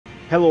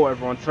Hello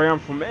everyone, sorry I'm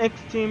from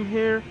Xteam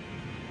here.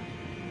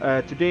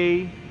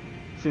 Today,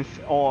 since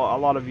a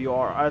lot of you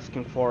are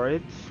asking for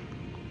it,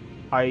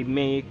 I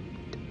made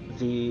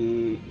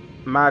the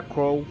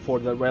macro for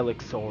the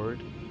Relic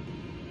sword.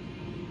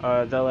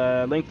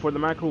 The link for the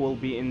macro will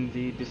be in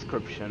the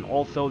description.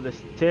 Also, the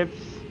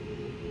tips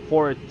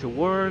for it to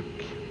work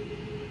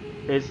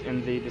is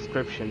in the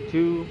description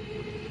too.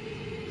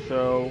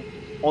 So,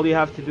 all you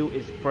have to do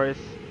is press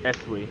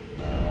S3.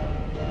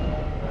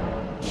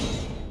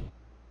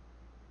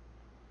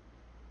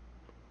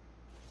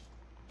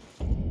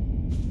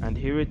 And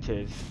here it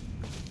is.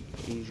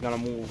 He's gonna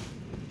move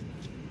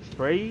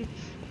straight,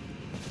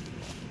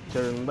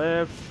 turn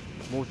left,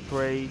 move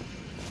straight,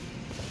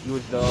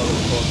 use the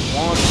cross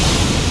one,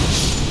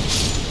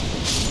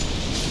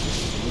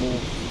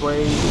 move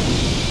straight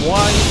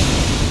twice,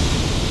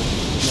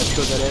 make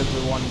sure that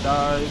everyone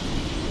dies,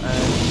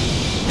 and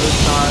this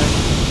time,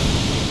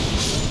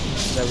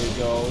 there we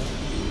go.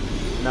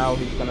 Now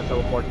he's gonna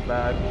teleport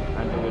back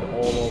and do it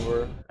all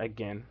over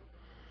again.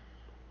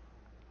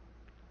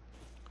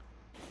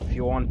 If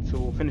you want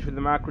to finish with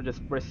the macro,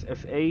 just press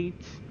F8,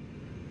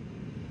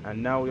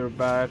 and now you're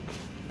back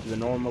to the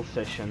normal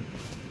session.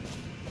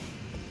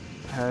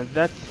 And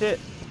that's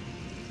it.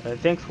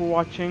 Thanks for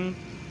watching.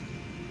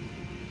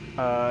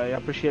 I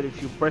appreciate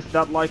if you press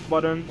that like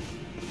button,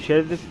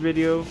 share this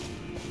video,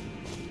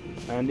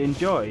 and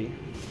enjoy.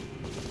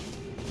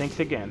 Thanks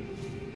again.